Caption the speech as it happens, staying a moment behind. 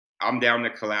I'm down to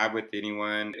collab with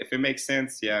anyone if it makes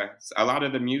sense. Yeah, a lot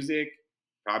of the music,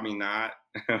 probably not.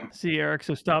 See, Eric,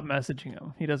 so stop messaging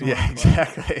him. He doesn't want Yeah, to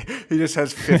collab. exactly. He just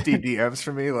has 50 DMs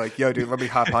for me like, yo, dude, let me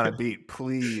hop on a beat,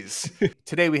 please.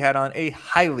 Today we had on a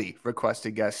highly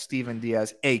requested guest, Steven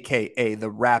Diaz, aka the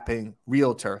Rapping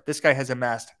Realtor. This guy has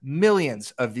amassed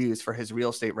millions of views for his real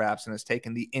estate raps and has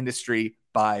taken the industry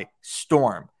by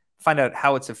storm. Find out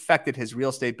how it's affected his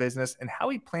real estate business and how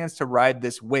he plans to ride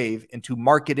this wave into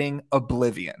marketing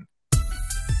oblivion.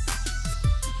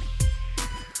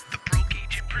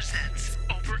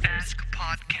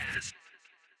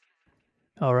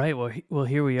 All right. Well,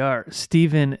 here we are,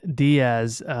 Steven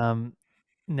Diaz.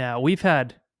 Now we've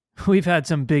had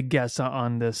some big guests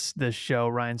on this show.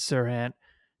 Ryan Serhant,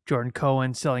 Jordan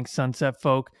Cohen, Selling Sunset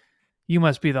Folk. You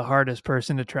must be the hardest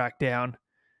person to track down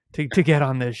to get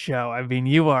on this show. I mean,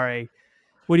 you are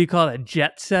what do you call it? A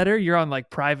jet setter? You're on like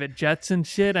private jets and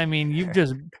shit. I mean, you've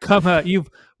just you've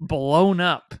blown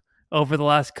up over the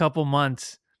last couple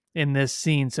months in this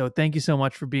scene. So thank you so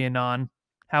much for being on.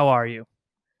 How are you?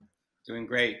 Doing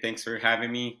great. Thanks for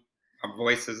having me. My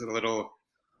voice is a little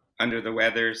under the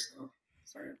weather, so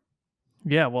sorry.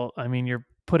 Yeah, well, I mean, you're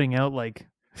putting out like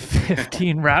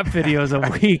 15 rap videos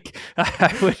a week.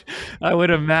 I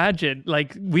would imagine.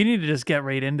 Like, we need to just get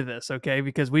right into this, okay?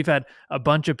 Because we've had a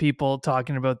bunch of people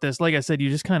talking about this. Like I said, you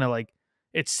just kind of like,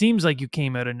 it seems like you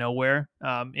came out of nowhere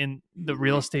in the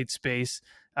real estate space.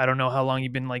 I don't know how long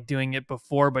you've been like doing it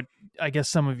before, but I guess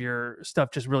some of your stuff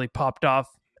just really popped off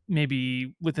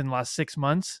maybe within the last 6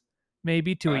 months,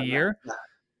 maybe to a year.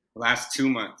 Last 2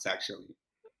 months, actually.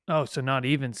 Oh, so not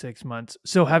even 6 months.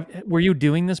 So were you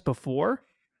doing this before?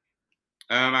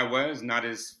 I was not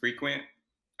as frequent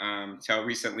till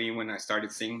recently when I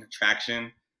started seeing the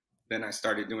traction. Then I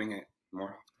started doing it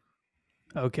more.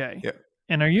 Okay. Yeah.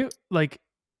 And are you like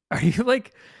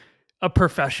a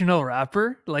professional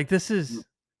rapper? Like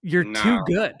you're too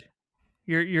good.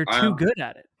 You're too good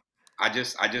at it. I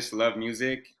just love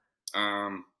music.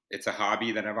 It's a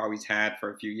hobby that I've always had for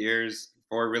a few years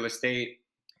for real estate.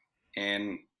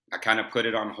 And I kind of put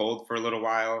it on hold for a little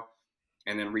while.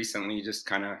 And then recently just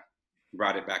kind of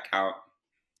brought it back out.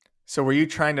 So were you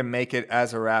trying to make it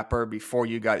as a rapper before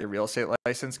you got your real estate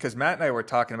license? Because Matt and I were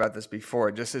talking about this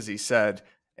before, just as he said,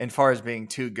 as far as being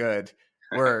too good,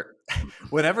 where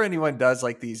whenever anyone does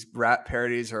like these rap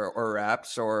parodies or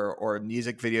raps or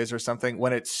music videos or something,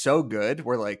 when it's so good,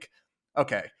 we're like,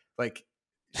 okay, like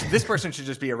this person should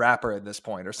just be a rapper at this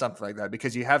point or something like that,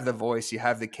 because you have the voice, you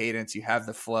have the cadence, you have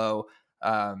the flow.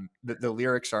 The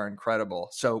lyrics are incredible.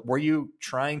 So were you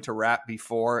trying to rap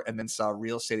before and then saw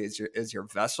real estate as your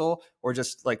vessel, or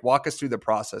just like walk us through the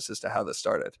process as to how this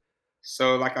started?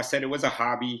 So like I said, it was a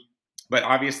hobby, but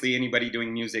obviously anybody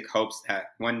doing music hopes that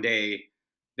one day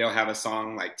they'll have a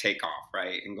song like take off,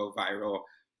 right, and go viral.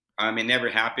 It never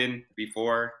happened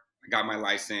before I got my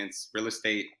license. Real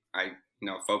estate, I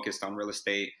focused on real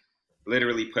estate,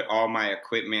 literally put all my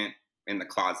equipment in the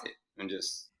closet and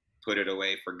just put it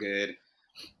away for good.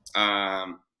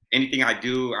 Anything I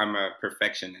do, I'm a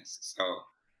perfectionist. So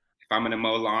if I'm going to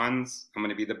mow lawns, I'm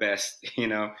going to be the best,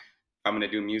 If I'm going to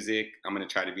do music, I'm going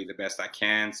to try to be the best I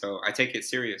can. So I take it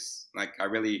serious. Like I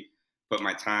really put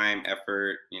my time,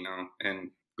 effort, and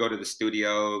go to the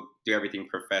studio, do everything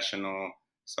professional,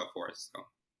 so forth. So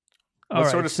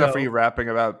what sort of stuff were you rapping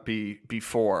about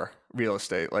before real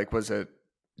estate? Like, was it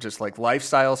just like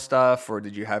lifestyle stuff, or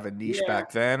did you have a niche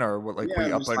back then, or what? Like, were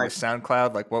you uploading to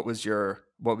SoundCloud? Like, what was your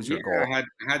goal? I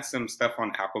had some stuff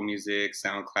on Apple Music,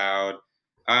 SoundCloud,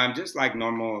 just like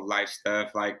normal life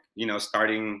stuff. Like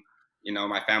starting,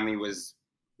 my family was,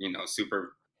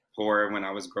 super poor when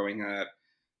I was growing up,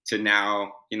 to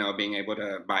now, being able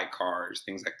to buy cars,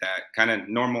 things like that. Kind of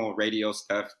normal radio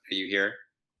stuff that you hear.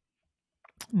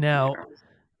 Now,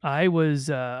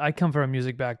 I come from a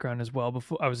music background as well.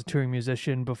 Before I was a touring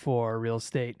musician before real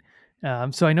estate.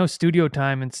 So I know studio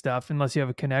time and stuff, unless you have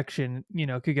a connection,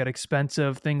 could get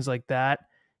expensive, things like that.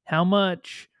 How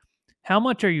much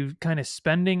are you kind of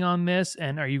spending on this?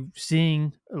 And are you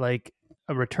seeing like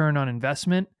a return on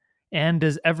investment? And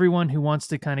does everyone who wants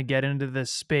to kind of get into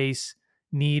this space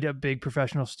need a big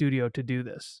professional studio to do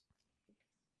this?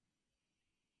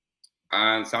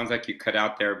 Sounds like you cut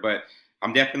out there, but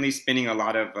I'm definitely spending a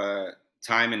lot of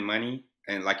time and money.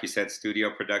 And like you said, studio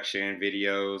production,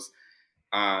 videos,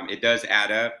 it does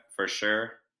add up for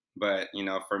sure. But,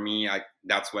 for me,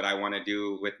 that's what I want to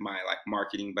do with my like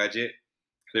marketing budget.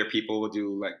 Other people will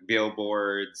do like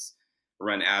billboards,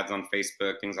 run ads on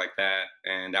Facebook, things like that.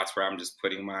 And that's where I'm just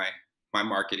putting my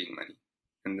marketing money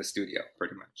in the studio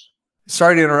pretty much.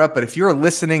 Sorry to interrupt, but if you're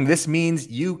listening, this means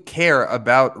you care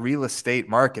about real estate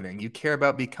marketing. You care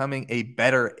about becoming a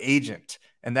better agent.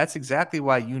 And that's exactly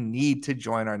why you need to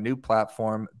join our new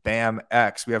platform,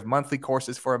 BAMX. We have monthly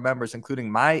courses for our members,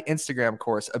 including my Instagram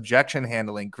course, objection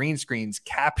handling, green screens,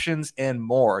 captions, and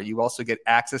more. You also get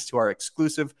access to our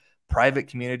exclusive private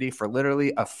community for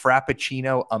literally a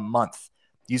frappuccino a month.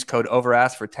 Use code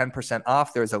OVERASK for 10%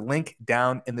 off. There's a link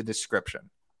down in the description.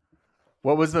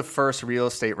 What was the first real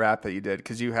estate rap that you did?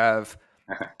 Because you have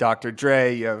Dr.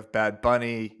 Dre, you have Bad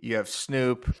Bunny, you have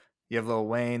Snoop, you have Lil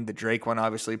Wayne. The Drake one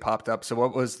obviously popped up. So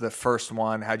what was the first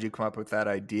one? How'd you come up with that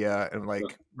idea? And The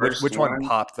like, first which one one,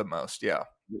 popped the most? Yeah.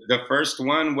 the first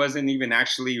one wasn't even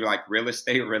actually like real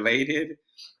estate related.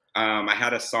 I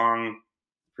had a song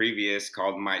previous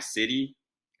called My City,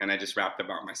 and I just rapped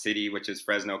about my city, which is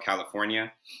Fresno,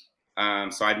 California.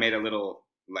 So I'd made a little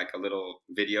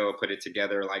video, put it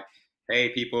together like, hey,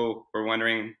 people were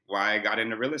wondering why I got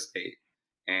into real estate.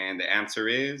 And the answer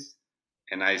is,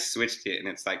 and I switched it and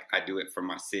it's like, I do it for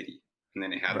my city. And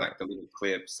then it had like the little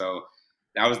clip. So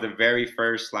that was the very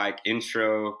first like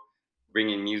intro,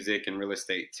 bringing music and real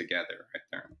estate together right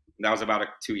there. That was about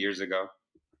 2 years ago.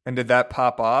 And did that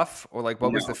pop off, or like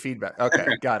what was the No. feedback? Okay,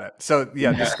 got it. So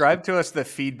yeah, describe to us the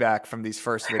feedback from these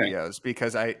first videos,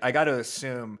 because I got to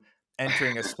assume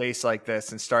entering a space like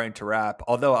this and starting to rap,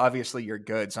 although obviously you're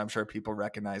good, so I'm sure people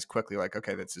recognize quickly like,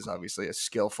 okay, this is obviously a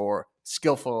skillful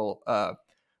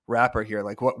rapper here.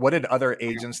 Like what did other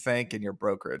agents think in your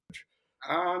brokerage?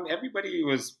 Everybody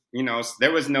was,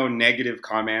 there was no negative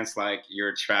comments like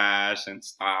you're trash and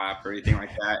stop or anything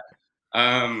like that.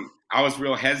 I was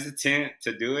real hesitant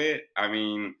to do it. I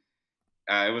mean,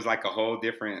 it was like a whole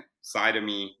different side of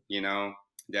me,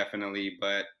 definitely.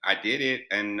 But I did it,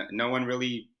 and no one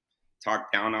really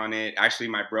talked down on it. Actually,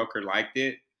 my broker liked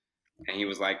it, and he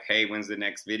was like, "Hey, when's the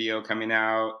next video coming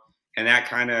out?" And that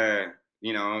kind of,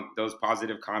 those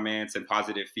positive comments and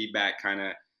positive feedback kind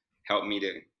of helped me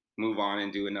to move on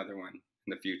and do another one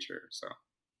in the future.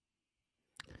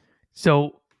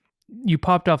 So you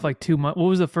popped off like 2 months. What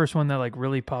was the first one that like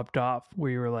really popped off where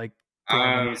you were like, damn,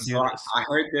 I need to do this? I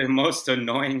heard the most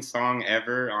annoying song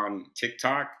ever on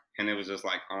TikTok, and it was just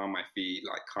like on my feed,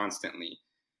 like constantly.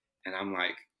 And I'm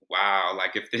like, wow,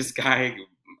 like if this guy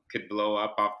could blow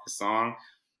up off the song,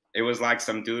 it was like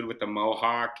some dude with a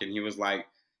mohawk, and he was like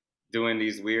doing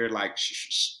these weird like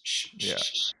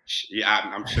yeah,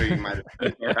 I'm sure you might have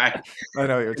seen it, right? I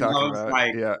know what you're And I talking was about.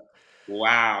 like, Yeah.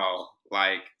 wow,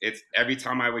 like it's every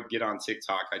time I would get on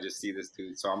TikTok, I just see this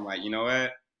dude. So I'm like, you know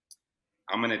what?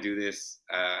 I'm gonna do this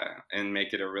and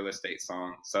make it a real estate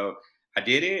song. So I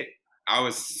did it. I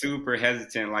was super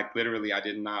hesitant, like literally, I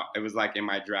did not. It was like in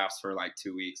my drafts for like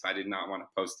 2 weeks. I did not want to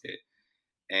post it,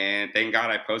 and thank God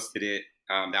I posted it.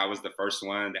 That was the first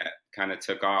one that kind of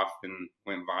took off and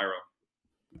went viral.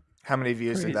 How many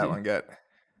views did that one get?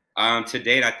 To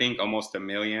date, I think almost 1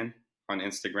 million on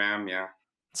Instagram. Yeah.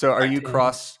 So are you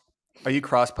cross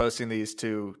posting these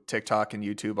to TikTok and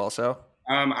YouTube also?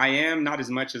 I am not as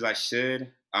much as I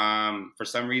should. For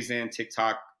some reason,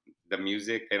 TikTok, the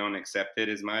music, they don't accept it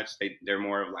as much. They're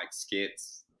more of like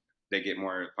skits. They get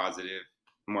more positive,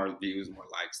 more views, more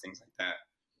likes, things like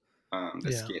that.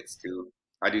 The skits too.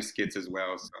 I do skits as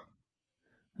well. So.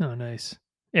 Oh, nice.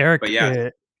 Eric. But yeah,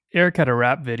 Eric had a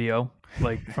rap video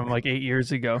like from like 8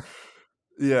 years ago.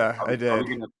 Yeah, I did. Are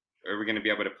we gonna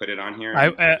be able to put it on here?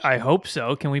 I hope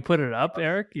so. Can we put it up,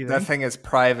 Eric? That thing is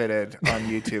privated on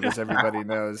YouTube, as everybody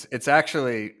knows. It's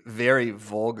actually very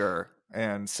vulgar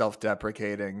and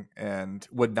self-deprecating and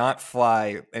would not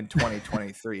fly in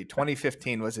 2023.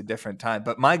 2015 was a different time.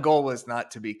 But my goal was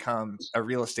not to become a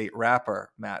real estate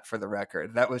rapper, Matt, for the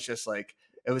record. That was just like,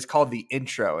 it was called the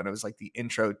intro, and it was like the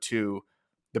intro to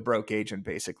The Broke Agent,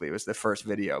 basically. It was the first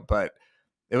video. But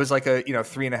it was like a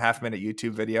 3.5-minute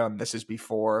YouTube video, and this is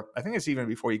before, I think it's even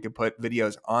before you could put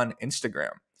videos on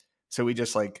Instagram. So we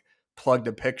just like plugged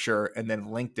a picture and then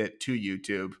linked it to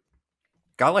YouTube.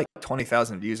 Got like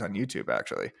 20,000 views on YouTube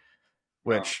actually,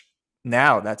 which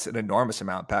now that's an enormous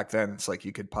amount. Back then it's like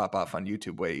you could pop off on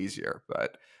YouTube way easier.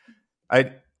 But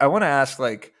I want to ask,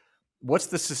 like, what's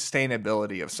the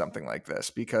sustainability of something like this?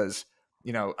 Because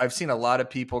I've seen a lot of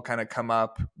people kind of come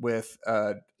up with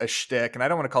a shtick, and I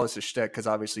don't want to call this a shtick because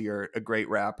obviously you're a great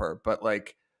rapper, but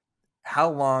like,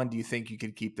 how long do you think you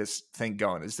could keep this thing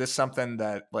going? Is this something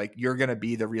that like you're going to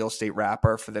be the real estate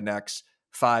rapper for the next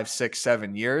 5, 6,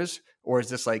 7 years? Or is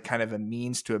this like kind of a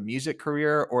means to a music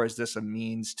career? Or is this a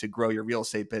means to grow your real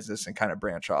estate business and kind of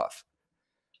branch off?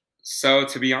 So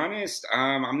to be honest,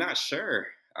 I'm not sure.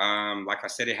 Like I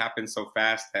said, it happened so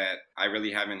fast that I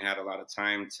really haven't had a lot of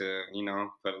time to,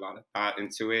 put a lot of thought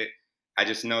into it. I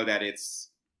just know that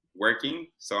it's working.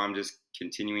 So I'm just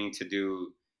continuing to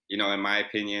do, you know, in my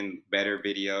opinion, better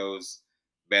videos,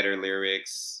 better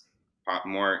lyrics,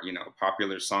 more, you know,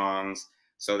 popular songs,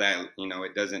 so that, you know,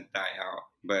 it doesn't die out.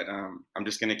 But I'm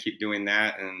just gonna keep doing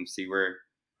that and see where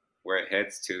it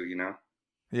heads to, you know.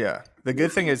 Yeah. The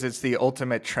good thing is it's the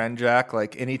ultimate trend, Jack.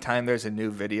 Like anytime there's a new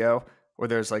video or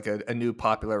there's like a new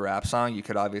popular rap song, you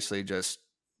could obviously just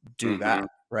do Hmm. that,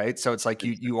 right? So it's like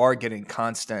you are getting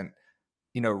constant,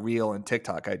 reel and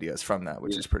TikTok ideas from that,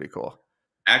 which Yeah. is pretty cool.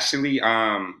 Actually,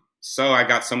 so I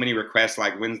got so many requests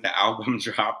like when's the album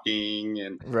dropping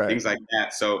and Right. things like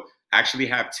that. So I actually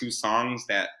have two songs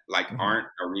that like Mhm. aren't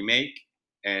a remake,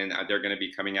 and they're gonna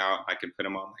be coming out. I can put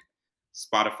them on like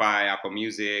Spotify, Apple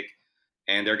Music,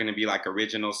 and they're gonna be like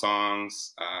original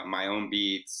songs, my own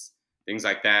beats, things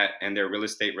like that, and they're real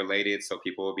estate related, so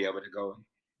people will be able to go and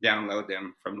download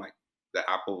them from like the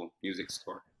Apple Music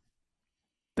store.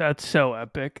 That's so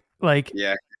epic. Like,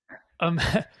 Yeah. um,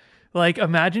 like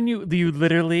imagine you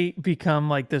literally become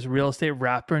like this real estate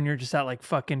rapper, and you're just at like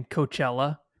fucking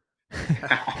Coachella.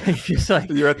 It's just like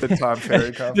You're at the Tom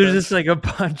Ferry there's just conference. like a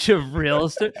bunch of real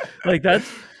estate. Like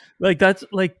that's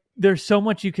there's so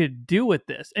much you could do with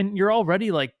this, and you're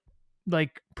already like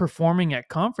performing at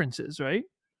conferences, right?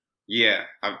 Yeah,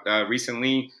 I've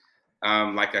recently,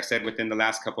 like I said, within the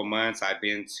last couple months, I've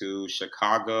been to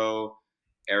Chicago,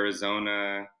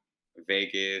 Arizona,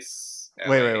 Vegas,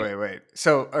 Wait, wait, LA. wait, wait.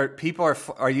 So are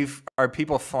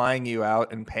people flying you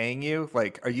out and paying you?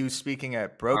 Like, are you speaking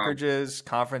at Um, brokerages,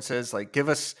 conferences? Like,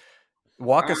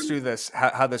 walk us um, through this,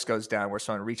 how this goes down, where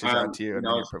someone reaches out to you you and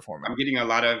then know, you're performing. I'm getting a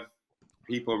lot of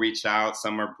people reach out.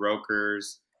 Some are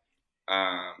brokers,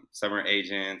 some are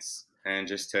agents, and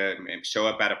just to show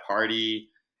up at a party,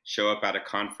 show up at a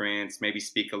conference, maybe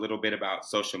speak a little bit about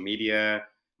social media,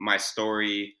 my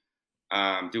story,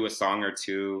 do a song or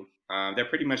two. They're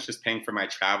pretty much just paying for my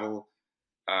travel,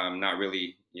 not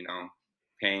really, you know,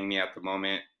 paying me at the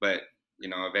moment, but you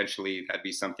know, eventually that'd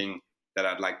be something that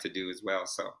I'd like to do as well.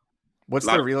 So a What's lot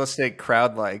the of real estate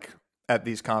crowd like at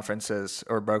these conferences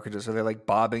or brokerages? Are they like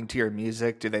bobbing to your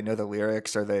music? Do they know the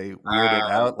lyrics? Are they weirded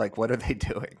um, out? Like, what are they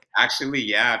doing? actually,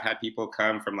 yeah, I've had people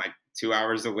come from like 2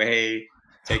 hours away,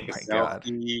 Oh take a my God.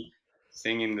 selfie,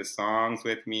 singing the songs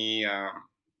with me.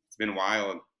 It's been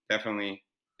wild, definitely.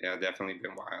 Yeah, definitely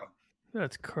been wild.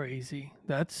 That's crazy.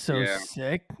 That's so Yeah.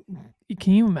 sick.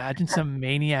 Can you imagine some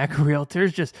maniac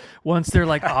realtors just once they're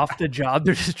like off the job,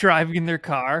 they're just driving in their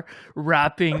car,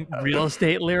 rapping real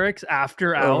estate lyrics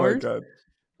after Oh my hours? God.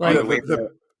 On Like, the way to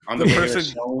on The the way to a person,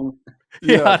 show.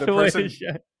 yeah, yeah, the the way to person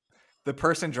show. the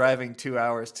person driving 2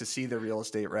 hours to see the real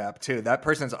estate rap too. That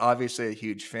person's obviously a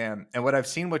huge fan. And what I've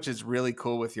seen, which is really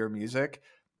cool with your music,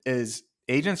 is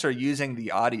agents are using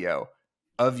the audio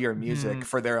of your music Mhm.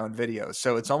 for their own videos.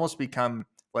 So it's almost become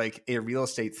like a real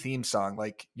estate theme song.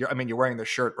 Like you're wearing the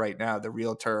shirt right now, the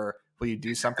realtor, will you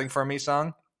do something for me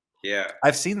song? Yeah,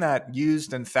 I've seen that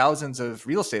used in thousands of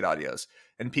real estate audios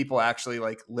and people actually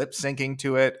like lip syncing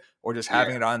to it or just yeah,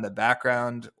 having it on in the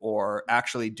background or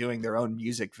actually doing their own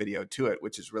music video to it,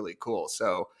 which is really cool.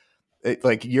 So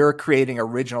like you're creating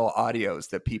original audios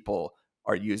that people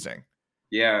are using.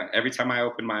 yeah. Every time I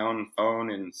open my own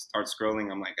phone and start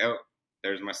scrolling, I'm like, oh,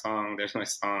 there's my song. There's my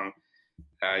song.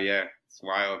 Yeah, it's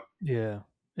wild. Yeah,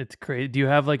 it's crazy. Do you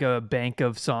have like a bank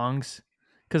of songs?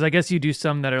 Because I guess you do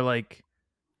some that are like,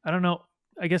 I don't know.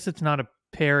 I guess it's not a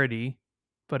parody,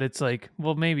 but it's like,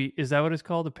 well, maybe is that what it's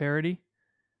called, a parody?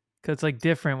 Because it's like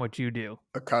different what you do.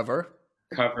 A cover.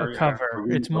 A Cover, yeah, cover.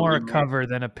 It's a more a remake. cover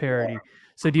than a Yeah. parody.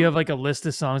 So do you have like a list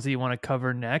of songs that you want to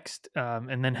cover next?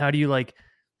 And then how do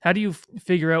you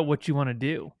figure out what you want to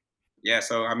do? Yeah,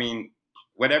 so I mean,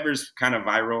 whatever's kind of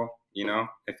viral, you know,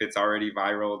 if it's already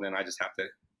viral, then I just have to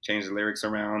change the lyrics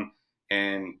around,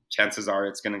 and chances are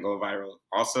it's going to go viral.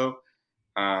 Also,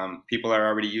 people are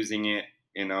already using it,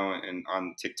 you know, and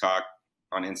on TikTok,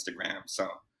 on Instagram. So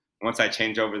once I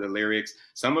change over the lyrics,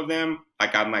 some of them,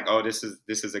 like I'm like, oh, this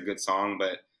is a good song,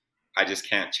 but I just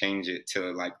can't change it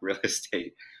to like real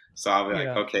estate. So I'll be like,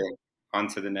 Yeah. okay, on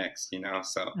to the next, you know.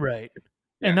 So Right.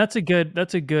 And yeah. that's a good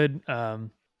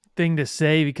thing to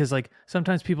say because like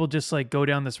sometimes people just like go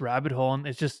down this rabbit hole and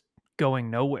it's just going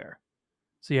nowhere.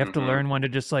 So you have to Hmm. learn when to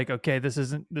just like, okay, this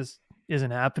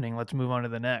isn't happening. Let's move on to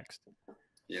the next.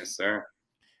 Yes, sir.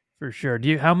 For sure.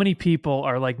 How many people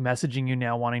are like messaging you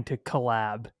now wanting to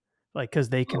collab? Like cuz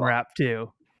they A can lot. rap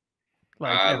too,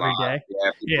 like A every lot. day?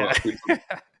 Yeah, Yeah.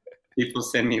 people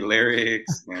send me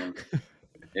lyrics, and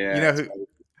You yeah, know who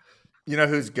you know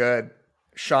who's good?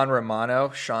 Sean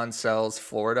Romano. Sean sells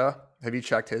Florida. Have you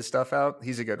checked his stuff out?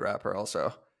 He's a good rapper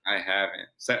also. I haven't.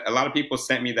 So a lot of people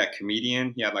sent me that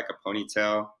comedian. He had like a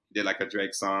ponytail. He did like a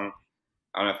Drake song.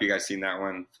 I don't know if you guys seen that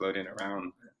one floating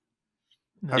around.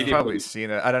 He I've did probably pretty. seen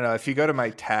it. I don't know. If you go to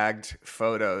my tagged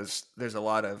photos, there's a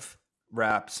lot of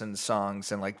raps and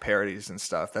songs and like parodies and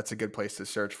stuff. That's a good place to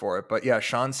search for it. But yeah,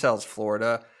 Sean Sells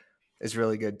Florida is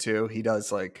really good too. He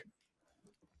does like,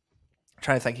 I'm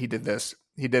trying to think, he did this.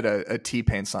 He did a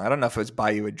T-Pain song. I don't know if it was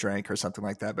Buy You a Drink or something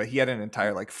like that, but he had an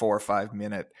entire like 4 or 5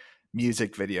 minute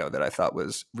music video that I thought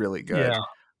was really good.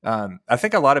 Yeah. I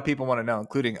think a lot of people want to know,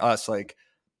 including us, like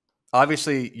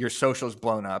obviously your social's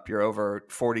blown up. You're over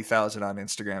 40,000 on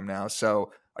Instagram now.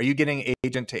 So are you getting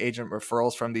agent to agent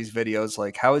referrals from these videos?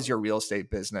 Like how has your real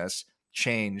estate business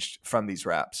changed from these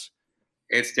raps?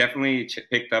 It's definitely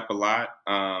picked up a lot,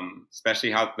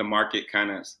 especially how the market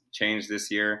kind of changed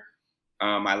this year.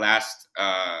 My last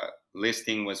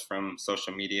listing was from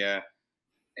social media,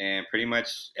 and pretty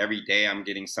much every day I'm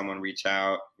getting someone reach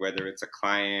out, whether it's a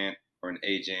client or an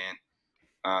agent.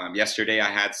 Yesterday I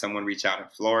had someone reach out in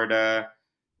Florida.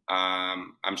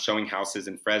 I'm showing houses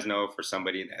in Fresno for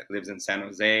somebody that lives in San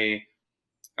Jose.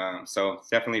 So it's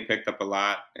definitely picked up a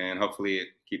lot, and hopefully it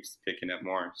keeps picking up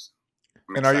more. So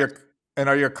I'm And are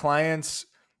excited. your clients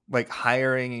like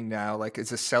hiring you now? Like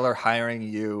is a seller hiring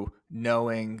you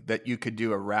knowing that you could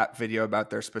do a rap video about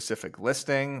their specific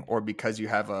listing, or because you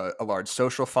have a large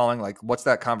social following? Like what's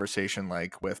that conversation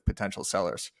like with potential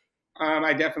sellers?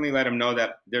 I definitely let them know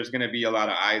that there's going to be a lot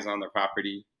of eyes on the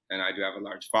property, and I do have a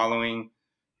large following.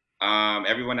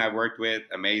 Everyone I worked with,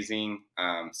 amazing.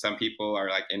 Some people are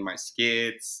like in my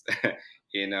skits,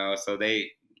 so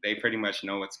they pretty much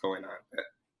know what's going on. But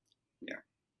yeah,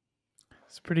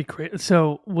 It's pretty crazy.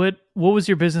 So what was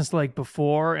your business like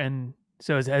before? And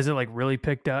so has it like really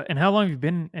picked up? And how long have you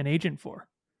been an agent for?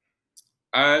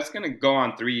 it's gonna go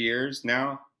on 3 years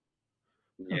now.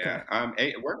 Okay.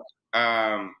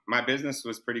 Yeah, my business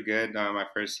was pretty good. My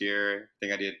first year, I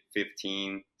think I did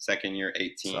 15. Second year,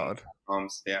 18 Solid.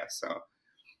 homes. Yeah, so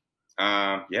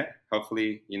yeah,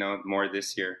 hopefully more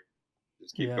this year.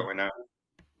 Just keep Yeah, going up.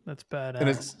 that's And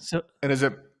is badass. So and is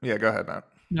it yeah, go ahead, Matt.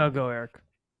 no, go Eric.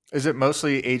 Is it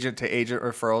mostly agent to agent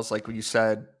referrals? Like when you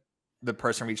said the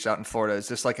person reached out in Florida, is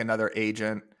this like another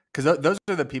agent? Because those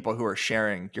are the people who are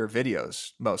sharing your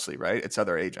videos mostly, right? It's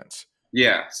other agents.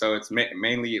 Yeah, so it's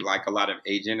mainly like a lot of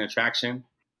agent attraction,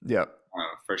 Yep.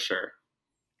 for sure.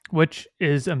 Which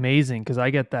is amazing because I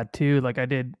get that too. Like I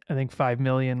did, I think 5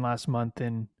 million last month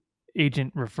in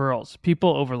agent referrals.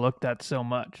 People overlook that so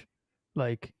much.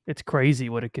 Like it's crazy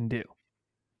what it can do.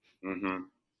 hmm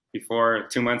Before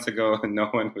 2 months ago, no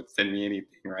one would send me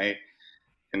anything, right?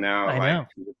 And now, I know.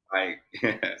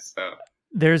 so.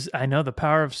 I know the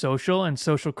power of social and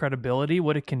social credibility,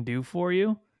 what it can do for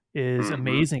you is hmm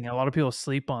amazing. A lot of people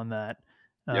sleep on that.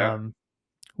 Yep, Um,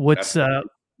 what's definitely.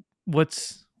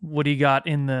 what do you got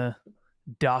in the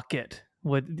docket?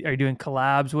 What are you doing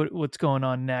collabs? What's going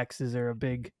on next? Is there a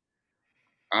big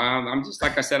I'm just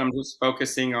like I said, I'm just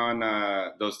focusing on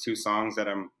those 2 songs that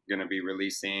I'm gonna be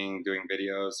releasing, doing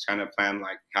videos, trying to plan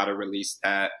like how to release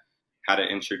that, how to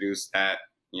introduce that,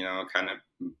 kind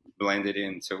of blend it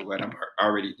into what I'm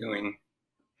already doing.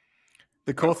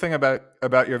 The So, cool thing about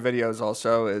your videos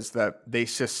also is that they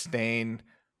sustain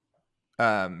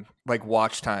like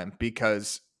watch time,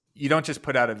 because you don't just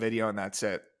put out a video and that's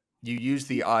it. You use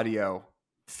the audio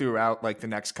throughout like the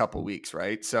next couple weeks,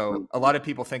 right? So a lot of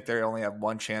people think they only have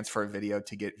one chance for a video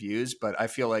to get views, but I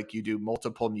feel like you do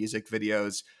multiple music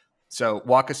videos. So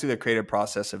walk us through the creative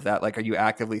process of that. Like, are you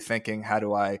actively thinking, how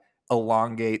do I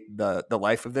elongate the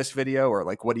life of this video, or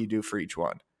like what do you do for each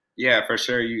one? yeah, for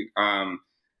sure. I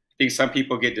think some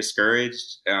people get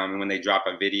discouraged when they drop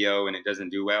a video and it doesn't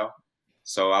do well.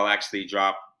 So I'll actually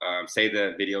drop, say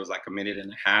the video is like a minute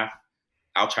and a half.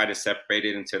 I'll try to separate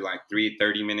it into like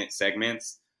 30-minute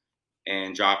segments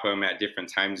and drop them at different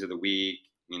times of the week,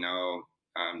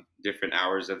 different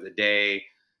hours of the day,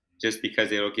 just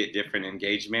because it'll get different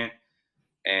engagement.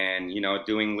 And,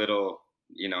 doing little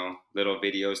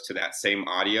videos to that same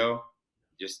audio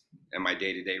just in my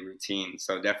day-to-day routine.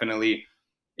 So definitely,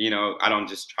 I don't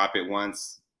just drop it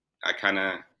once. I kind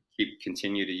of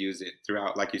continue to use it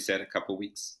throughout, like you said, a couple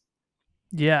weeks.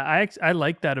 Yeah, I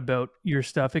like that about your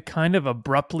stuff. It kind of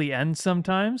abruptly ends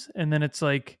sometimes, and then it's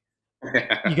like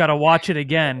you got to watch it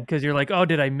again because you're like, oh,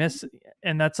 did I miss?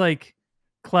 And that's like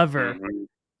clever. hmm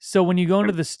So when you go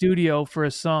into the studio for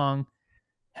a song,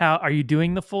 how are you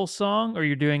doing the full song, or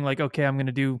you're doing like, okay, I'm going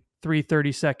to do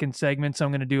 30-second segments, so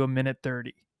I'm going to do a minute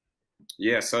 30.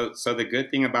 Yeah. So the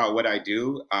good thing about what I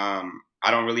do, I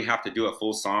don't really have to do a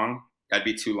full song. That'd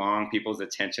be too long. People's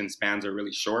attention spans are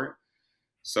really short.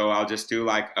 So I'll just do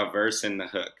like a verse and the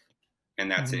hook.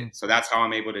 and that's it. So that's how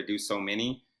I'm able to do so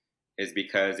many, is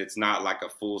because it's not like a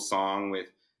full song with,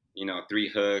 3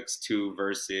 hooks, 2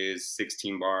 verses,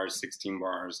 16 bars, 16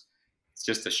 bars. It's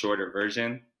just a shorter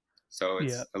version. So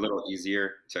it's a little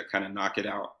easier to kind of knock it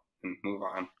out and move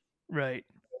on. Right.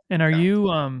 And are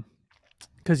you,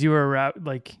 because you were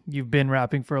like you've been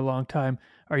rapping for a long time,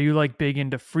 are you like big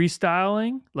into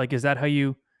freestyling? Like, is that how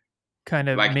you kind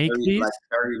of make these? Like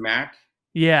Terry Mac?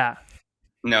 Yeah.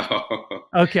 No.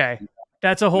 Okay.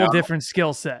 That's a whole No. different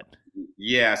skill set.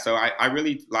 Yeah. So I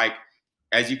really like,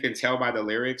 as you can tell by the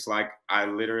lyrics, like I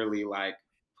literally like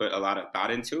put a lot of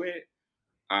thought into it.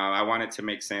 I want it to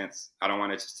make sense. I don't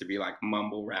want it just to be like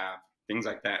mumble rap, things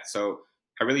like that. So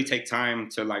I really take time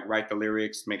to like write the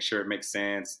lyrics, make sure it makes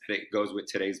sense, that it goes with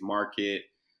today's market,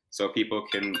 so people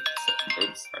can,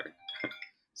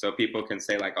 so people can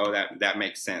say like, oh, that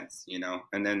makes sense,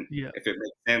 And then if it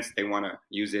makes sense, they want to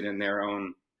use it in their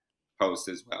own post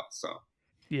as well. So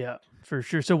yeah, for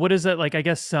sure. So what is that like? I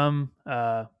guess some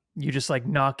you just like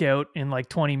knock out in like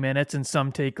 20 minutes, and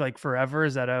some take like forever.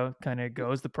 Is that how it kind of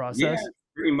goes, the process? Yeah,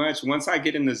 pretty much. Once I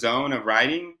get in the zone of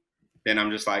writing, then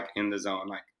I'm just like in the zone.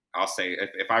 Like I'll say,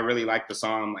 if I really like the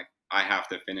song, I'm like, I have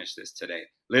to finish this today.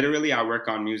 Literally, I work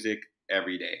on music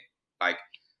every day. Like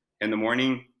in the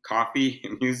morning, coffee,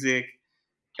 music,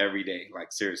 every day.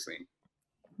 Like seriously.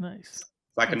 Nice. It's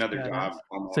like That's another badass. job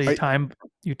almost. So you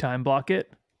time block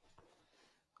it?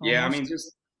 Yeah, Almost? I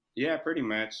mean, pretty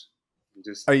much.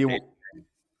 Just Are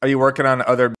you working on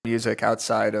other music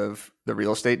outside of the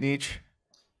real estate niche?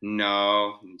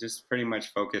 No, just pretty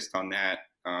much focused on that.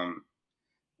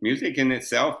 Music in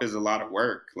itself is a lot of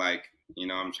work. Like,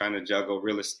 I'm trying to juggle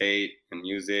real estate and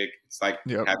music. It's like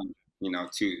having,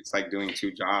 it's like doing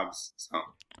 2 jobs. So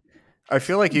I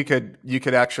feel like you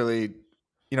could actually,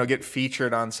 get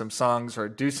featured on some songs or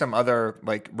do some other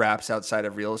like raps outside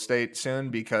of real estate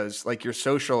soon, because like your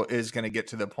social is going to get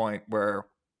to the point where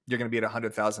you're going to be at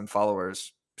 100,000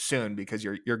 followers soon, because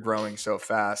you're growing so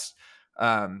fast.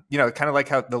 Kind of like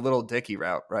how the Little Dicky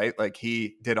route, right? Like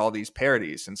he did all these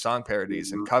parodies and song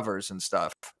parodies and covers and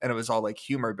stuff, and it was all like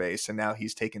humor based. And now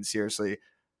he's taken seriously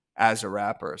as a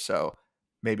rapper. So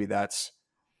maybe that's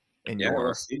in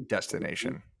your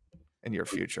destination, in your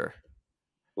future.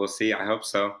 We'll see. I hope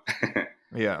so.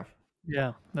 Yeah.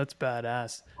 Yeah, that's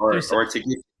badass. Or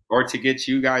to get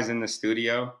you guys in the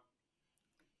studio.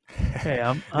 Hey,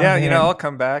 I'm yeah, I'll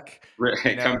come back.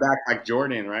 Come back like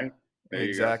Jordan, right? There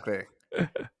exactly.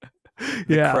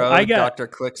 Yeah, Crow, I got Dr.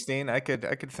 Clickstein. I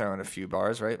could throw in a few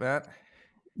bars, right, Matt?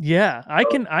 Yeah, I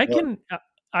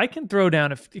can throw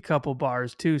down a couple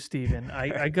bars too, Steven.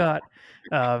 I got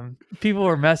people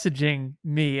were messaging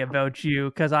me about you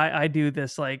because I do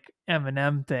this like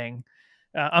Eminem thing.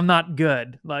 I'm not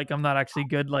good. Like I'm not actually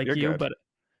good like You're you, good. but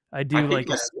I do like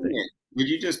I've seen it. Did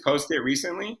you just post it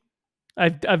recently?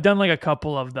 I've done like a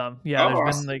couple of them. Yeah,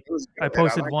 there's been like I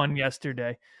posted one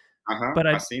yesterday. But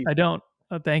I don't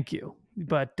thank you.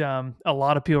 But a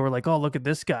lot of people were like, "Oh, look at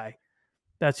this guy.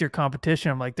 That's your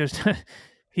competition." I'm like, "There's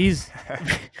he's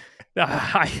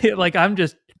I'm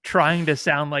just trying to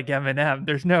sound like Eminem.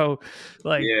 There's no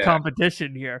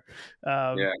competition here."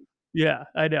 Yeah,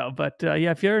 I know. But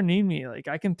yeah, if you ever need me, like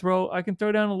I can throw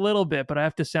down a little bit, but I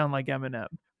have to sound like Eminem.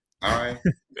 All right.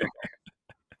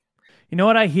 You know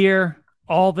what I hear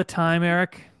all the time,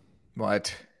 Eric?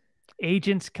 What?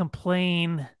 Agents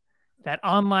complain that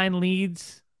online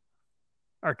leads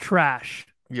are trash.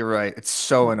 You're right. It's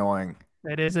so annoying.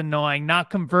 It is annoying. Not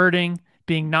converting,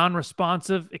 being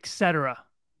non-responsive, etc.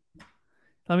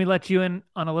 Let me let you in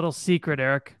on a little secret,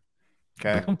 Eric.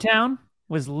 Okay. BoomTown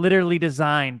was literally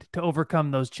designed to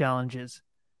overcome those challenges.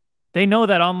 They know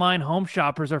that online home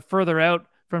shoppers are further out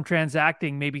from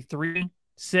transacting maybe 3,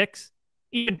 6,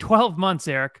 even 12 months,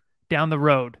 Eric, down the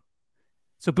road.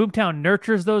 So BoomTown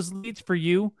nurtures those leads for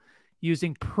you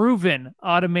using proven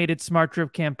automated smart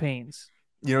drip campaigns.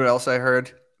 You know what else I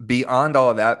heard? Beyond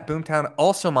all of that, BoomTown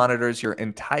also monitors your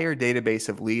entire database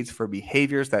of leads for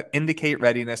behaviors that indicate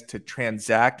readiness to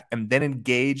transact and then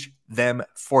engage them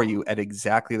for you at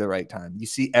exactly the right time. You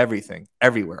see everything,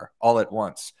 everywhere, all at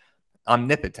once.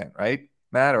 Omnipotent, right,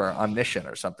 Matt? Or omniscient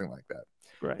or something like that.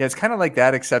 Right. Yeah, it's kind of like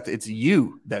that, except it's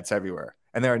you that's everywhere.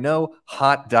 And there are no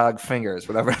hot dog fingers,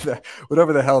 whatever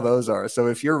the hell those are. So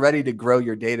if you're ready to grow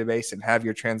your database and have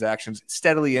your transactions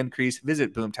steadily increase,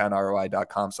 visit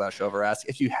boomtownroi.com/overask.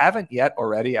 If you haven't yet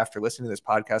already, after listening to this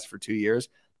podcast for 2 years,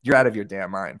 you're out of your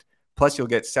damn mind. Plus, you'll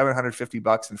get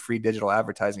 $750 in free digital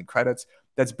advertising credits.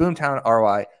 That's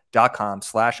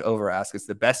boomtownroi.com/overask. It's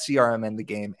the best CRM in the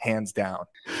game, hands down.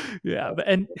 Yeah.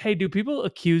 And hey, do people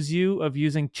accuse you of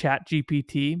using Chat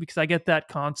GPT? Because I get that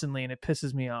constantly and it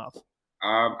pisses me off.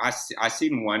 I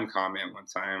seen one comment one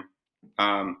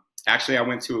time. Actually, I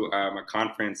went to a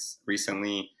conference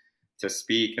recently to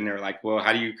speak, and they were like, "Well,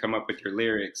 how do you come up with your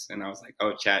lyrics?" And I was like,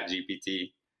 "Oh, Chat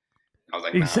GPT." I was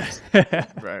like, "Nah."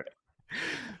 Right.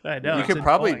 I know. You It's could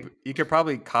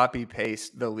probably copy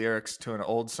paste the lyrics to an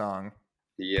old song,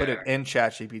 put it Yeah, in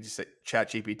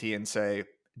ChatGPT and say,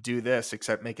 "Do this,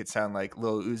 except make it sound like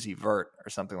Lil Uzi Vert or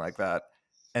something like that,"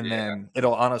 and yeah, then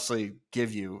it'll honestly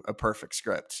give you a perfect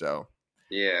script. So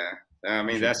yeah. I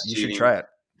mean, that's you should cheating. try it.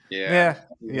 Yeah,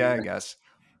 Yeah, I guess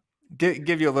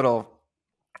give you a little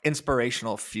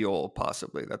inspirational fuel,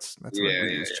 possibly. That's what yeah,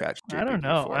 we use yeah, I don't ChatGPT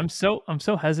know. for. I'm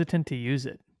so hesitant to use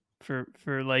it for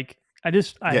like I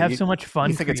Yeah, have so much you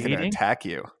fun think it's going to creating. attack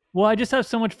you? Well, I just have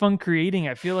so much fun creating.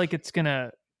 I feel like it's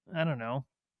gonna, I don't know.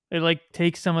 It like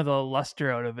takes some of the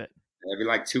luster out of it. It'd be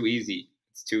like too easy.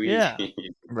 It's too Yeah. easy.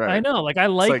 I Right. know. Like I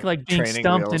It's like like being training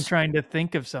stumped and wheels. trying to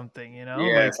think of something, Yeah,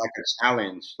 Like it's like a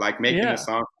challenge. Like making a yeah.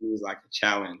 song for me is like a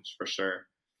challenge for sure.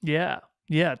 Yeah.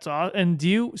 Yeah, it's all. And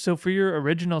so for your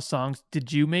original songs,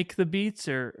 did you make the beats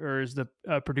or is the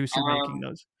producer making Um,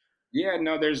 those? yeah,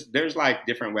 no, there's like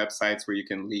different websites where you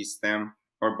can lease them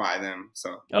or buy them.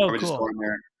 So I Oh, would just go cool. in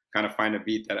there, kind of find a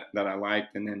beat that I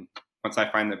liked, and then once I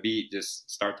find the beat, just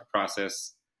start the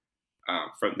process.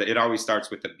 It always starts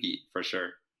with the beat for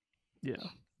sure. Yeah.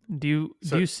 Do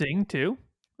So you sing too?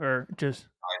 Or just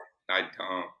I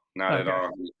don't, not at okay.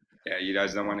 all. Yeah, you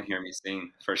guys don't want to hear me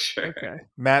sing for sure. Okay.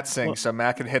 Matt Well, sings, so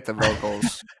Matt can hit the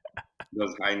vocals.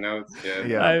 Those high notes, yeah.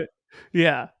 Yeah. I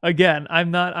yeah, again,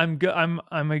 I'm not I'm good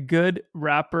I'm a good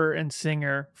rapper and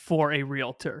singer for a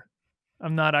realtor.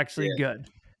 I'm not actually Yeah, good.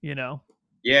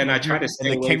 yeah, and I Like try to In stay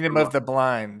the away kingdom from. of the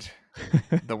blind,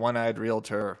 the one-eyed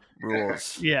realtor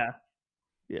rules. yeah.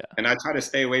 Yeah. And I try to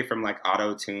stay away from like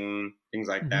auto tune, things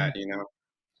like Mhm. that,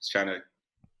 just trying to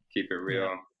keep it Yeah.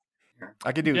 real. Yeah.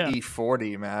 I could do Yeah.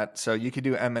 E40, Matt. So you could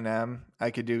do Eminem. I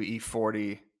could do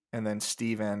E40, and then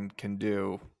Steven can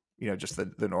do, just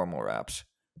the normal raps.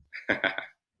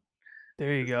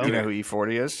 There you Let's go. Do you do know it. who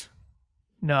E40 is?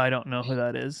 No, I don't know who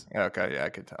that is. Okay, yeah, I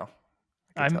could tell.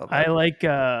 I That. like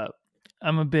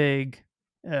I'm a big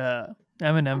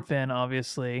Eminem fan,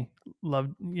 obviously. Love,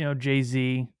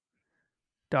 Jay-Z,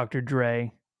 Dr.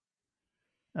 Dre.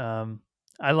 Um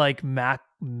I like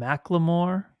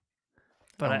Macklemore,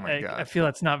 but Oh my I God, feel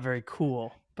that's not very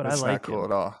cool, but I that's not like cool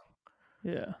him. at all.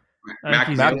 Yeah. I think Mac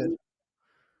he's Mac- good. Miller,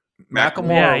 Mac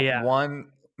Miller. Yeah, Macklemore yeah.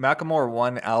 won. Macklemore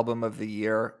won Album of the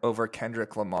Year over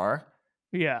Kendrick Lamar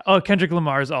Yeah. Oh, Kendrick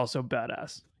Lamar is also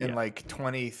badass. in Yeah. like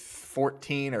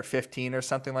 2014 or 15 or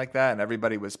something like that, and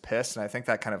everybody was pissed. And I think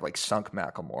that kind of like sunk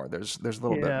Macklemore. There's a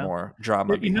little bit Yeah. more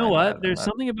drama You know behind what? that than There's that.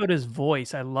 something about his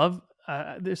voice. I love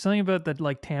there's something about the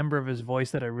like timbre of his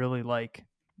voice that I really like.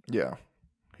 Yeah,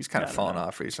 he's kind Yeah, of I don't fallen know.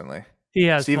 off recently. He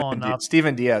has fallen off.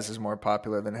 Steven Diaz is more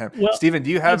popular than him. Well, Steven, do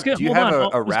you I was have gonna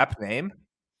hold on. a rap name?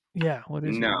 Yeah, what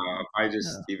is No, your name? I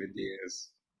just No. Steven Diaz.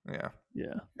 Yeah.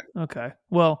 Yeah. Okay.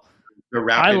 Well, The I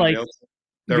Rappin like Realtor.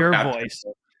 The your Rappin voice.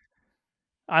 Realtor.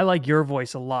 I like your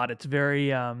voice a lot. It's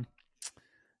very it's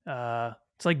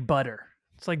like butter.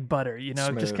 It's like butter, just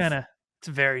Smooth. kind of it's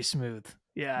very smooth.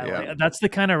 Yeah, Yeah. that's the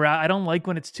kind of rap I don't like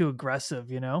when it's too aggressive.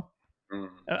 Mm.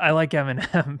 I like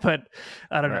Eminem, but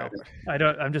I don't know. Right.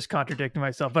 I'm just contradicting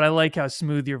myself, but I like how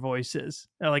smooth your voice is.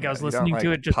 I Yeah, was you don't listening to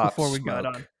like it just Pop before we got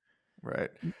Smoke. on. Right.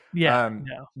 Yeah.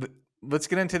 No. Let's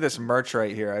get into this merch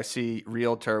right here. I see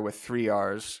Realtor with 3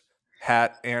 R's,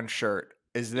 hat and shirt.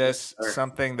 Is this Sure.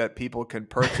 something that people can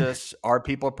purchase? Are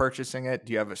people purchasing it?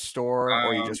 Do you have a store, or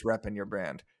are you Um, just repping your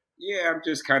brand? yeah, I'm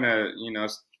just kind of,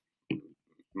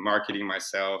 marketing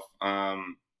myself.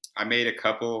 I made a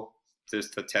couple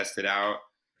just to test it out,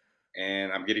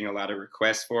 and I'm getting a lot of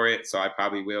requests for it. So I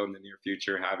probably will in the near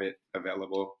future have it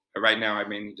available. But right now, I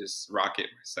mainly just rock it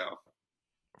myself.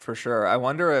 For sure. I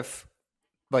wonder if,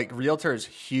 like, Realtor is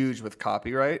huge with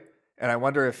copyright, and I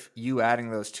wonder if you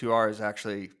adding those 2 R's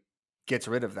actually gets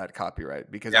rid of that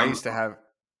copyright, because Yeah, I used to have.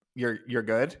 You're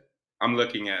good? I'm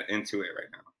looking into it right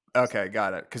now. Okay,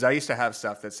 got it. Because I used to have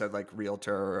stuff that said like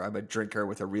realtor, or I'm a drinker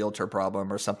with a realtor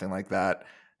problem or something like that.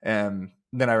 And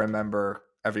then I remember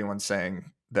everyone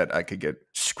saying that I could get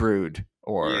screwed,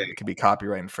 or Yeah. it could be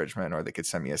copyright infringement, or they could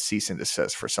send me a cease and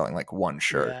desist for selling like one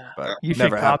shirt. Yeah. But You should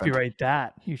never happened. copyright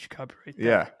that. You should copyright that.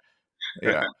 Yeah.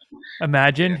 Yeah.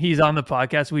 Imagine Yeah. he's on the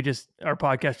podcast. Our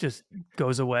podcast just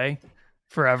goes away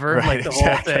forever, Right, like the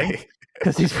whole thing, exactly.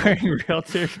 because he's wearing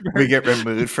realtor. We get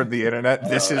removed from the internet.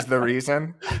 This is the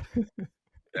reason.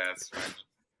 That's right.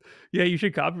 Yeah, you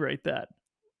should copyright that.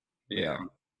 Yeah.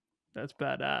 That's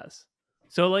badass.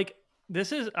 So like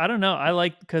this is I don't know. I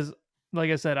like because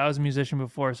like I said, I was a musician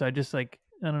before, so I just like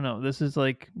I don't know. This is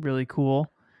like really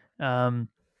cool. Um,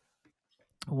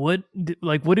 what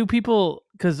do people?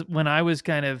 Because when I was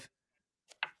kind of,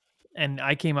 and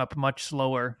I came up much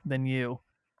slower than you,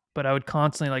 but I would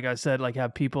constantly, like I said, like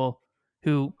have people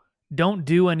who don't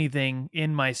do anything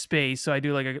in my space. So I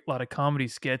do like a lot of comedy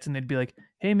skits, and they'd be like,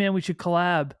 "Hey man, we should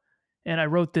collab," and I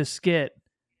wrote this skit,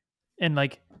 and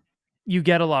like you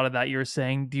get a lot of that. You're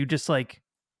saying, do you just like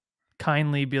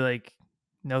kindly be like,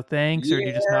 "No thanks," or do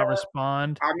you just Yeah, not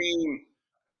respond? I mean,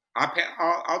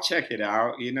 I'll check it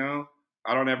out. You know,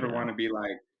 I don't ever Yeah, want to be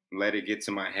like let it get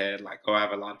to my head. Like, oh, I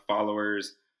have a lot of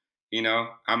followers. You know,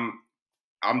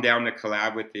 I'm down to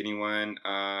collab with anyone.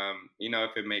 You know,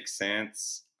 if it makes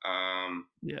sense,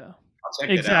 yeah, I'll check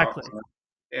it out. exactly.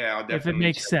 Yeah, I'll If it definitely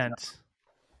makes check it out. sense.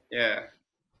 Yeah,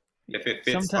 if Yeah, it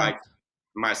fits sometimes. like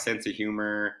my sense of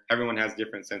humor, everyone has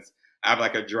different sense. I have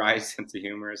like a dry sense of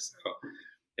humor, so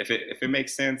if it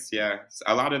makes sense, yeah.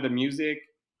 A lot of the music,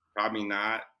 probably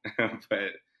not,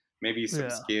 but maybe some Yeah,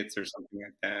 skits or something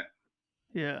like that.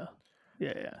 yeah,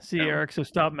 yeah. See, No. Eric. So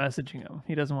stop messaging him.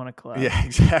 He doesn't want to collab. Yeah,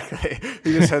 exactly.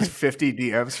 He just has 50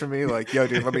 DMs for me. Like, yo,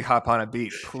 dude, let me hop on a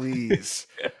beat, please.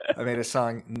 I made a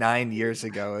song 9 years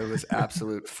ago. It was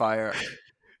absolute fire.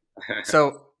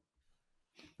 So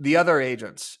the other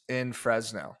agents in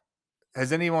Fresno,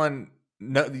 has anyone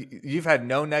no you've had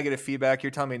no negative feedback?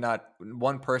 You're telling me not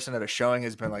one person at a showing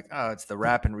has been like, oh, it's the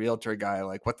Rappin Realtor guy.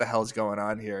 Like, what the hell's going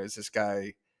on here? Is this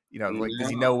guy, like, does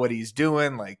he No. know what he's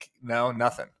doing? Like, no,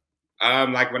 nothing.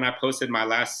 Like when I posted my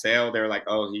last sale, they were like,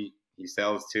 "Oh, he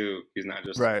sells too. He's not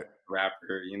just Right. a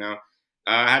rapper." You know.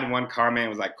 I had one comment, it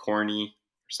was like corny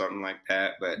or something like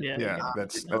that, but Yeah, Yeah, yeah, you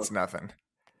that's know, that's nothing.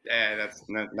 yeah,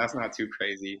 that's not too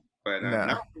crazy. But no,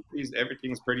 No.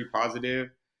 everything's pretty positive,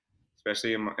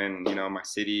 especially in you know my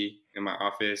city, in my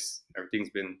office. Everything's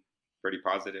been pretty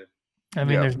positive. I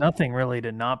mean, Yeah. there's nothing really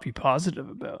to not be positive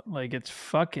about. Like, it's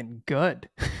fucking good.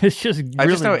 It's just I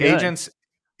just really know good.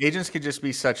 agents could just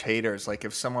be such haters. Like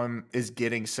if someone is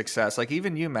getting success, like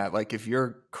even you, Matt, like if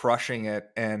you're crushing it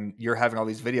and you're having all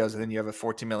these videos and then you have a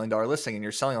 $14 million listing and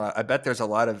you're selling a lot, I bet there's a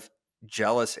lot of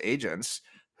jealous agents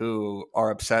who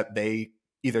are upset they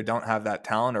either don't have that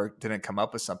talent or didn't come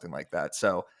up with something like that.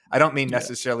 So I don't mean Yeah,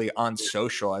 necessarily on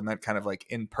social. I meant kind of like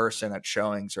in person at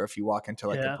showings, or if you walk into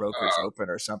like a yeah, broker's open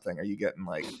or something, are you getting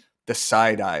like the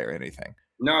side eye or anything?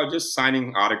 No, just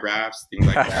signing autographs, things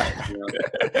like that. You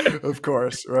know, Of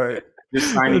course, right.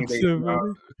 just signing that's so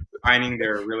funny. signing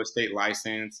their real estate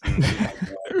license and things like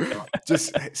that. So,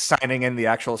 Just signing in the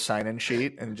actual sign-in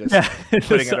sheet and just Yeah, putting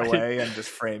it decided- away and just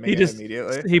framing he it just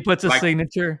immediately. he puts a like,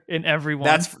 signature in every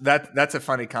one. That's a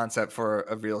funny concept for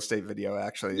a real estate video.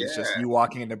 Actually, it's just yeah, you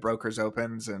walking into brokers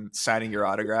opens and signing your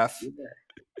autograph yeah,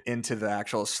 into the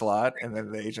actual slot, and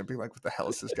then the agent being like, "What the hell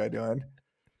is this guy doing?"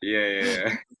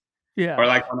 yeah. Yeah, Or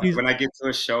like he's when I get to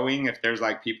a showing, if there's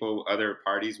like people, other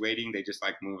parties waiting, they just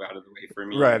like move out of the way for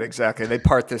me. Right, exactly. They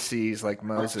part the seas like Like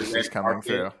the Moses red is coming carpet,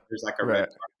 through. there's like a red Right.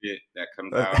 carpet that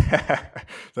comes out.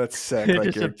 That's sick. it Like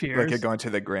just you're appears. going to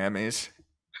the Grammys.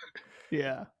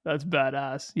 Yeah, that's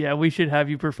badass. Yeah, we should have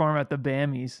you perform at the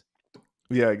Bammies.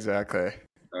 Yeah, exactly.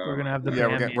 We're Oh gonna my have the god. Yeah,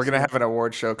 Bammies. we're gonna have an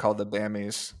award show called the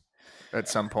Bammies at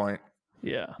some point.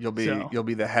 Yeah, You'll so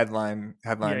be the headline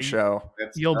yeah, show.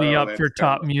 you'll be up for Let's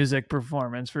top go. music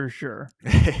performance for sure.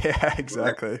 Yeah,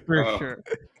 exactly. For Oh, sure.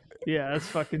 Yeah, that's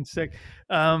fucking sick.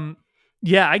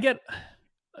 Yeah,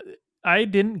 I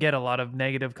didn't get a lot of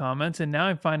negative comments, and now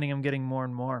I'm finding I'm getting more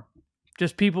and more.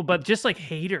 Just people, but just like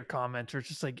hater comments, or it's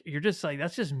just like you're just like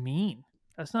that's just mean.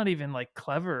 That's not even like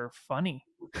clever or funny.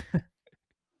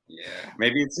 yeah.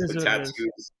 Maybe it's It is the what it is.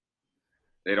 tattoos.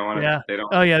 They don't want to. Yeah. They don't.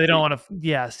 Oh yeah, they don't want to.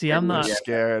 Yeah. See, I'm Maybe, They're not. yeah.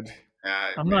 scared.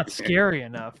 I'm not scary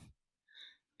enough.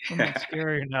 I'm not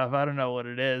scary enough. I don't know what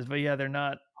it is, but yeah, they're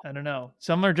not. I don't know.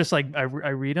 Some are just like I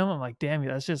read them. I'm like, damn,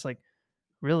 that's just like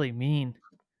really mean.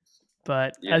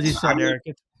 But Yeah. as you I said, mean, Eric,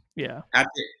 it's yeah,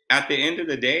 at the end of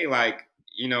the day, like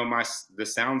you know, the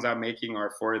sounds I'm making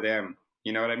are for them.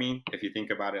 You know what I mean? If you think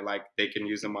about it, like they can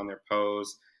use them on their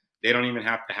posts. They don't even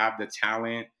have to have the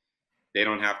talent. They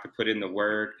don't have to put in the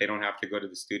work. They don't have to go to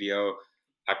the studio.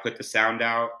 I put the sound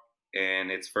out,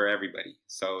 and it's for everybody.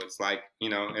 So it's like you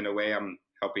know, in a way, I'm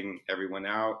helping everyone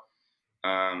out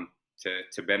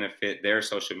to benefit their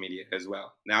social media as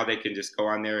well. Now they can just go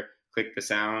on there, click the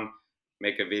sound,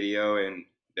 make a video, and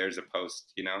there's a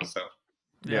post. You know, so.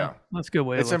 Yeah. that's a good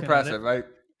way of It's looking at it. impressive.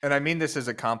 I mean this as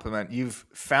a compliment. You've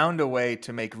found a way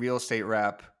to make real estate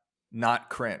rap not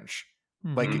cringe.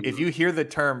 Like Mhm. if you hear the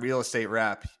term real estate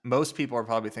rap, most people are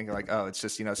probably thinking like, oh, it's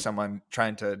just, someone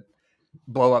trying to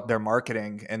blow up their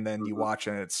marketing, and then you watch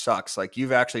and it sucks. Like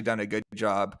you've actually done a good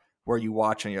job where you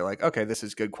watch and you're like, okay, this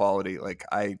is good quality. Like,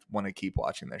 I want to keep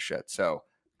watching this shit. So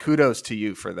kudos to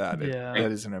you for that. Yeah.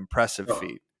 That is an impressive So,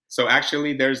 feat. so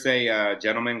actually, there's a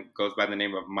gentleman goes by the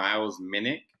name of Miles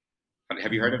Minnick.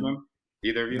 Have you heard of him?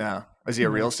 Either of you? No. Is he a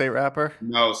real estate rapper?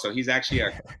 No. So he's actually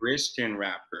a Christian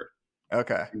rapper.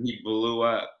 Okay. And he blew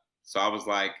up. So I was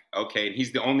like, okay. And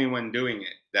he's the only one doing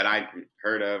it that I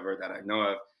heard of or that I know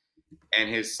of. And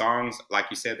his songs, like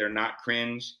you said, they're not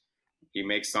cringe. He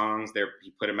makes songs.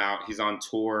 He put them out. He's on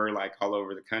tour like all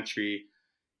over the country.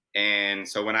 And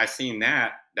so when I seen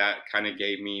that kind of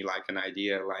gave me like an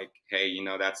idea, like, hey, you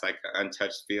know, that's like an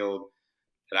untouched field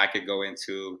that I could go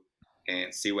into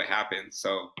and see what happens.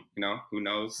 So, you know, who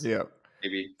knows? Yeah.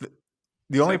 Maybe.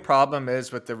 The only problem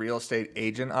is with the real estate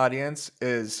agent audience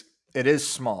is it is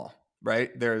small,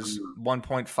 right? There's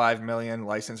 1.5 million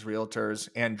licensed realtors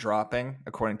and dropping,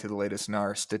 according to the latest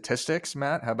NAR statistics.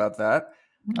 Matt, how about that?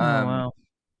 Oh, wow.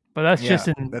 But that's just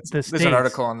in the States. There's an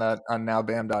article on that on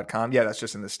nowbam.com. Yeah, that's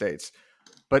just in the States.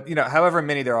 But, you know, however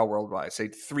many there are worldwide, say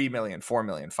 3 million, 4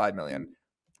 million, 5 million,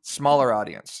 smaller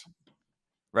audience,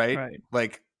 right?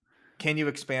 Like, can you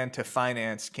expand to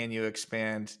finance? Can you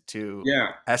expand to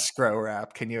escrow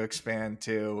wrap? Can you expand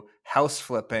to house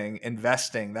flipping,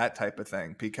 investing, that type of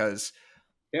thing? Because,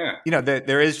 you know,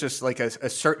 there is just like a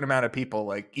certain amount of people,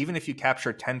 like even if you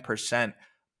capture 10%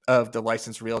 of the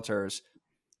licensed realtors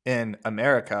in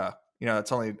America, you know,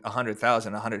 it's only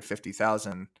 100,000,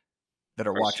 150,000 that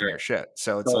are watching your shit.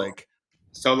 So it's so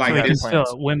we can fill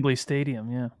a Wembley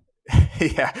Stadium. Yeah.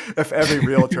 Yeah, if every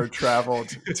realtor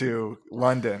traveled to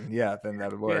London, then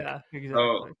that would work. Yeah,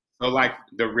 exactly. So like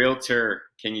the realtor,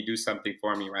 can you do something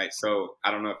for me, right? So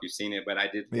I don't know if you've seen it, but I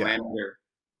did lender.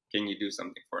 Can you do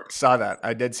something for me? Saw that.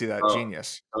 I did see that.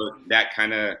 Genius. So that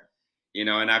kind of, you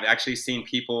know, and I've actually seen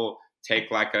people take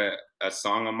like a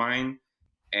song of mine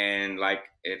and like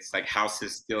it's like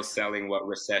houses still selling, what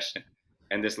recession?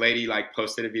 And this lady like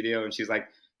posted a video and she's like,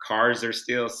 cars are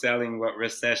still selling, what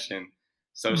recession?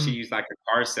 So she used like a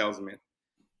car salesman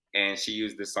and she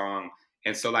used the song.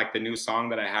 And so like the new song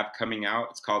that I have coming out,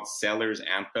 it's called Seller's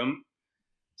Anthem.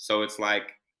 So it's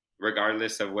like,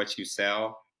 regardless of what you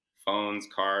sell, phones,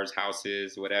 cars,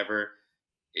 houses, whatever,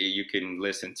 you can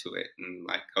listen to it and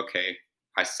like, okay,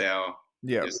 I sell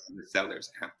the Seller's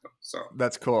Anthem. So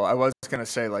that's cool. I was going to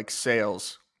say like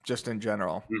sales just in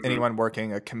general, anyone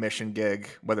working a commission gig,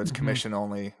 whether it's commission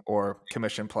only or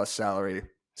commission plus salary,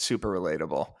 super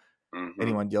relatable.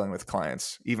 Anyone dealing with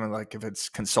clients, even like if it's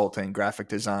consulting, graphic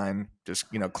design, just,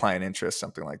 you know, client interest,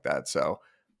 something like that. So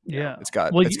it's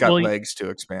got legs to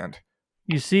expand.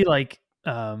 You see like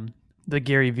the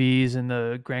Gary V's and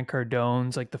the Grant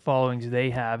Cardones, like the followings they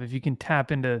have, if you can tap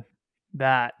into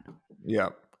that,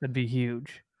 that'd be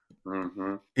huge.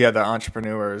 Yeah, the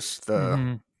entrepreneurs,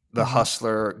 the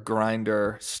hustler,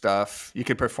 grinder stuff. You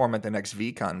could perform at the next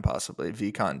VCon possibly.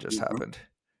 VCon just happened.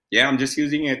 Yeah, I'm just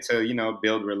using it to, you know,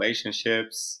 build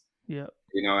relationships. Yeah.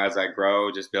 You know, as I grow,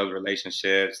 just build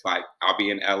relationships. Like I'll be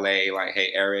in LA, like, hey,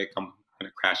 Eric, I'm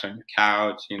gonna crash on your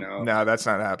couch, you know. No, that's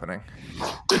not happening.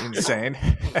 Insane.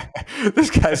 This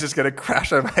guy's just gonna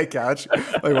crash on my couch.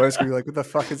 My wife's gonna be like, what the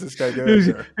fuck is this guy doing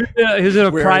here? He's in a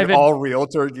private all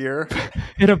realtor gear.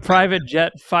 In a private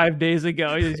jet 5 days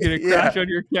ago. He's gonna crash on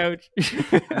your couch.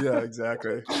 Yeah,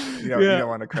 exactly. You don't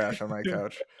want to crash on my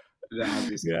couch.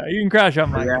 Yeah, you can crash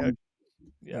on my couch.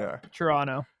 Yeah.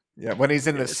 Toronto. Yeah, when he's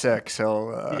in the six,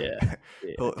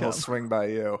 he'll swing by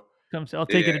you. I'll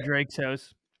take you to Drake's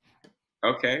house.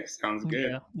 Okay, sounds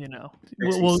good. Yeah, you know,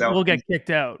 we'll get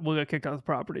kicked out. We'll get kicked off the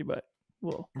property, but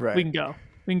we can go.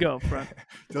 We can go up front.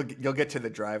 You'll get to the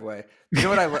driveway. You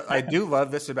know what I do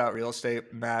love this about real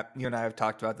estate, Matt. You and I have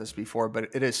talked about this before,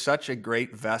 but it is such a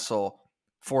great vessel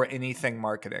for anything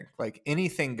marketing. Like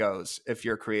anything goes if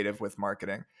you're creative with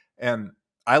marketing. And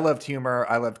I loved humor.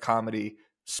 I loved comedy.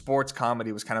 Sports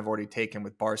comedy was kind of already taken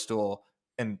with Barstool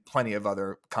and plenty of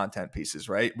other content pieces,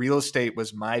 right? Real estate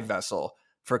was my vessel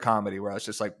for comedy where I was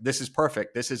just like, this is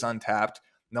perfect. This is untapped.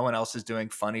 No one else is doing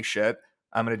funny shit.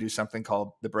 I'm going to do something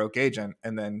called The Broke Agent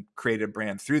and then create a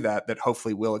brand through that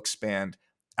hopefully will expand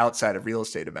outside of real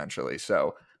estate eventually.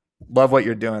 So love what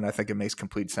you're doing. I think it makes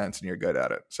complete sense and you're good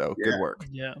at it. So good work.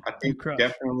 Yeah. I think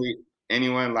definitely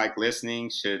anyone like listening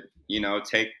should, you know,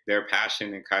 take their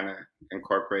passion and kind of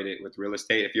incorporate it with real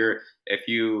estate. If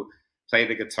you play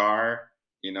the guitar,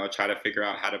 you know, try to figure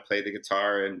out how to play the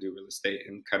guitar and do real estate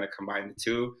and kind of combine the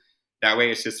two. That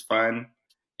way it's just fun.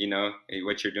 You know,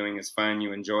 what you're doing is fun.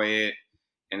 You enjoy it.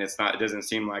 And it doesn't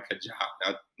seem like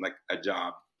a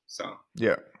job. So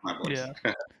my voice.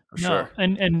 Yeah. Sure.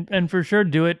 And for sure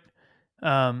do it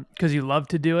because you love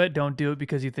to do it. Don't do it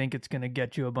because you think it's going to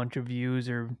get you a bunch of views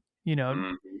or, you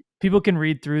know, people can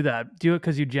read through that. Do it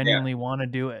because you Yeah, genuinely want to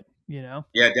do it. You know.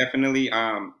 yeah, definitely.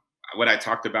 What I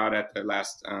talked about at the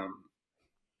last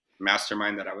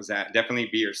mastermind that I was at, definitely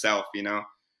be yourself. You know,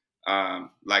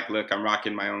 like, look, I'm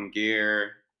rocking my own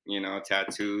gear. You know,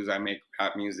 tattoos. I make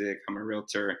rap music. I'm a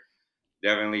realtor.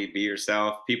 Definitely be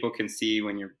yourself. People can see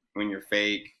when you're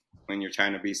fake, when you're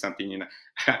trying to be something. You know,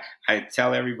 I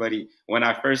tell everybody when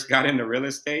I first got into real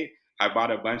estate, I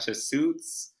bought a bunch of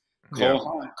suits,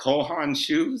 Cole Haan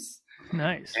shoes,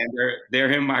 Nice. and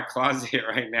they're in my closet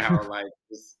right now, like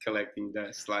just collecting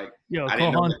dust. Like Yo, I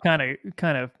didn't know Cohan's that.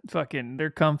 kind of fucking. They're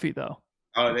comfy though.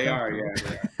 Oh, They're they are.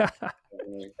 comfortable. Yeah,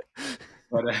 they are.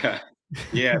 But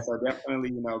yeah, so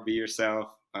definitely, be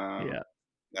yourself. Yeah.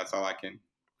 That's all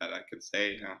that I could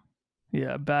say.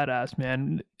 Yeah, badass,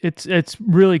 man. It's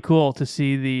really cool to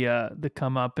see the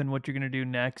come up and what you're gonna do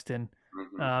next, and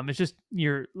Mm-hmm. it's just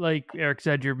you're like Eric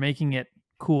said, you're making it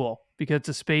cool because it's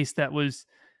a space that was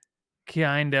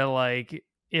kind of like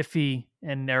iffy,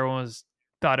 and everyone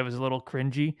thought it was a little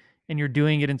cringy, and you're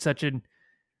doing it in such an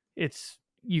it's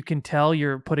you can tell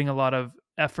you're putting a lot of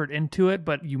effort into it,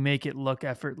 but you make it look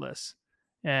effortless.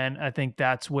 And I think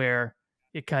that's where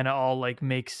it kind of all like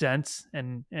makes sense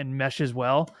and meshes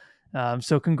well.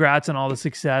 So congrats on all the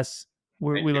success.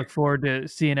 Thank We you. look forward to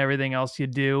seeing everything else you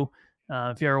do.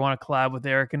 If you ever want to collab with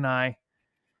Eric and I,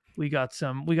 we got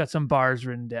some bars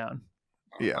written down.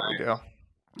 Yeah, we do.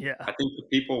 Yeah, I think the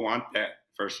people want that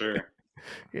for sure.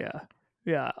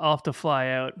 yeah. I'll have to fly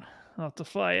out.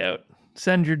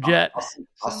 Send your jet.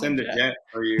 I'll send a jet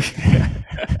for you.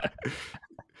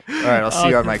 All right, I'll see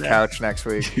you on my Awesome, man. couch next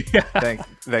week. Yeah.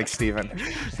 Thanks, Steven.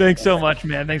 Thanks so much,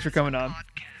 man. Thanks for coming on.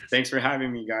 Thanks for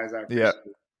having me, guys. I appreciate Yeah.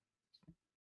 it.